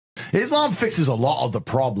Islam fixes a lot of the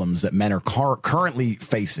problems that men are currently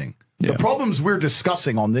facing. The problems we're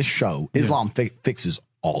discussing on this show, Islam fixes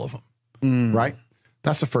all of them, right?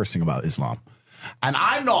 That's the first thing about Islam. And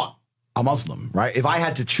I'm not a Muslim, right? If I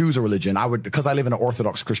had to choose a religion, I would, because I live in an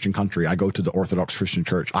Orthodox Christian country, I go to the Orthodox Christian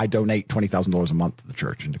church. I donate $20,000 a month to the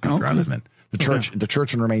church in the country I live in. The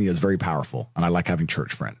church in Romania is very powerful, and I like having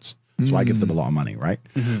church friends. So I give them a lot of money, right?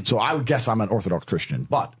 So I would guess I'm an Orthodox Christian.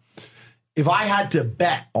 But if I had to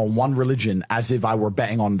bet on one religion as if I were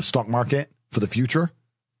betting on the stock market for the future,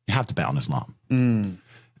 you have to bet on Islam.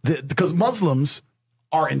 Because Muslims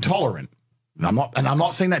are intolerant. And I'm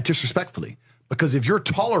not saying that disrespectfully, because if you're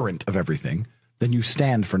tolerant of everything, then you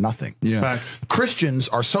stand for nothing. Facts. Christians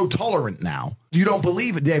are so tolerant now. You don't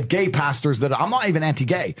believe it. They have gay pastors that I'm not even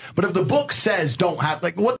anti-gay, but if the book says don't have,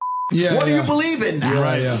 like, what do you believe in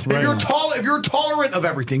now? If you're tolerant of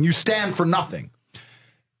everything, you stand for nothing.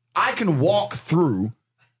 I can walk through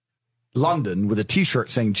London with a T-shirt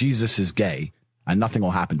saying Jesus is gay, and nothing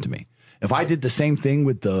will happen to me. If I did the same thing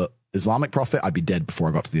with the Islamic prophet, I'd be dead before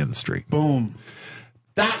I got to the end of the street. Boom.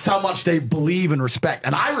 That's how much they believe and respect.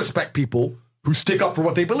 And I respect people who stick up for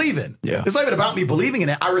what they believe in. It's not even about me believing in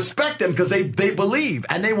it. I respect them because they believe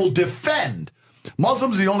and they will defend.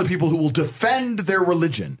 Muslims are the only people who will defend their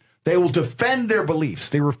religion. They will defend their beliefs.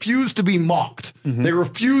 They refuse to be mocked. They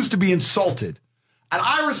refuse to be insulted. And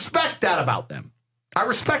I respect that about them. I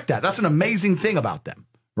respect that. That's an amazing thing about them,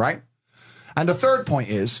 right? And the third point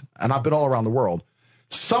is, and I've been all around the world,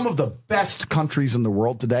 some of the best countries in the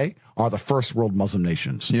world today are the first world Muslim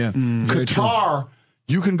nations. Qatar,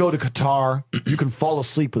 you can go to Qatar, you can fall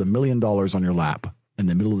asleep with $1 million on your lap in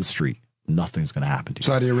the middle of the street. Nothing's going to happen to you.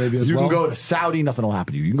 Saudi Arabia as well. You can go to Saudi, nothing will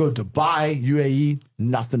happen to you. You can go to Dubai, UAE,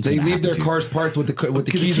 nothing's going to happen to you. They leave their cars parked with the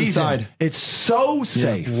keys inside. It's so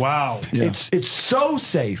safe. Wow. It's so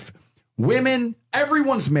safe. Women,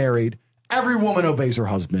 everyone's married. Every woman obeys her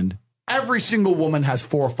husband. Every single woman has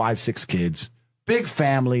 4, 5, 6 kids. Big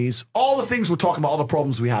families, all the things we're talking about, all the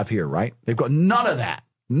problems we have here, right? They've got none of that,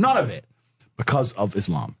 none of it, because of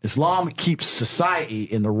Islam. Islam keeps society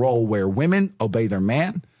in the role where women obey their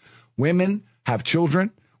man, women have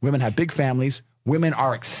children, women have big families, women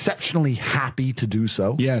are exceptionally happy to do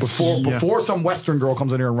so. Before some Western girl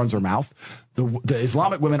comes in here and runs her mouth, the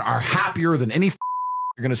Islamic women are happier than any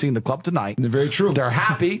you're going to see in the club tonight. They're very true. They're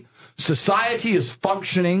happy. Society is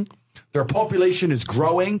functioning. Their population is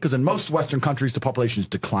growing because in most Western countries, the population is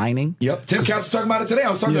declining. Tim Cass was talking about it today. I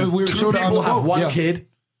was talking. We were Two people have one kid. kid.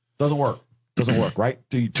 Doesn't work. Doesn't work, right?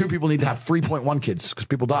 2 people need to have 3.1 kids because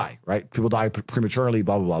people die, right? People die prematurely,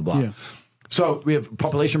 blah, blah, blah, blah. So we have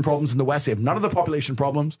population problems in the West. They have none of the population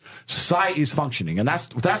problems. Society is functioning. And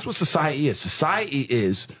that's what society is.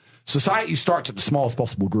 Society starts at the smallest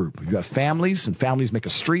possible group. You have families, and families make a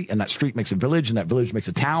street, and that street makes a village, and that village makes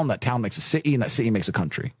a town, that town makes a city, and that city makes a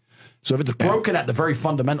country. So if it's broken at the very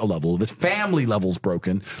fundamental level, if its family level's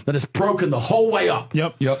broken, then it's broken the whole way up.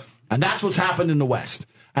 Yep. And that's what's happened in the West.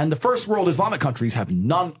 And the first world Islamic countries have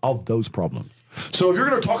none of those problems. So if you're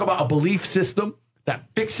going to talk about a belief system that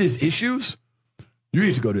fixes issues, you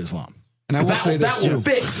need to go to Islam. And I will say this that will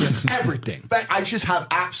fix everything. I just have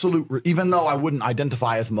absolute, even though I wouldn't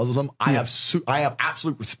identify as Muslim, I have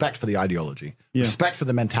absolute respect for the ideology, respect for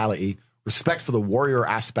the mentality, respect for the warrior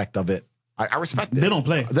aspect of it. I respect it. They don't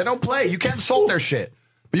play. They don't play. You can't insult their shit.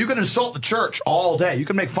 But you can insult the church all day. You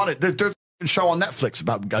can make fun of it. There's a show on Netflix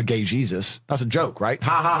about a gay Jesus. That's a joke, right? Ha,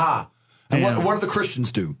 ha, ha. And what do the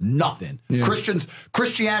Christians do? Nothing.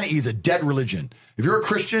 Christianity is a dead religion. If you're a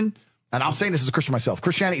Christian, and I'm saying this as a Christian myself,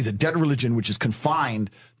 Christianity is a dead religion which is confined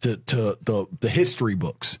to the history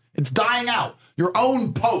books. It's dying out. Your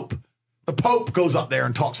own Pope. The Pope goes up there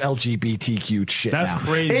and talks LGBTQ shit now. That's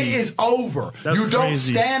crazy. It is over. You don't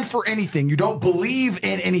stand for anything. You don't believe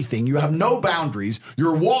in anything. You have no boundaries.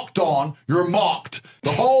 You're walked on. You're mocked.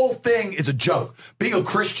 The whole thing is a joke. Being a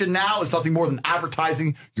Christian now is nothing more than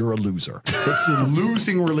advertising you're a loser. It's a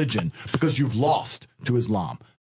losing religion because you've lost to Islam.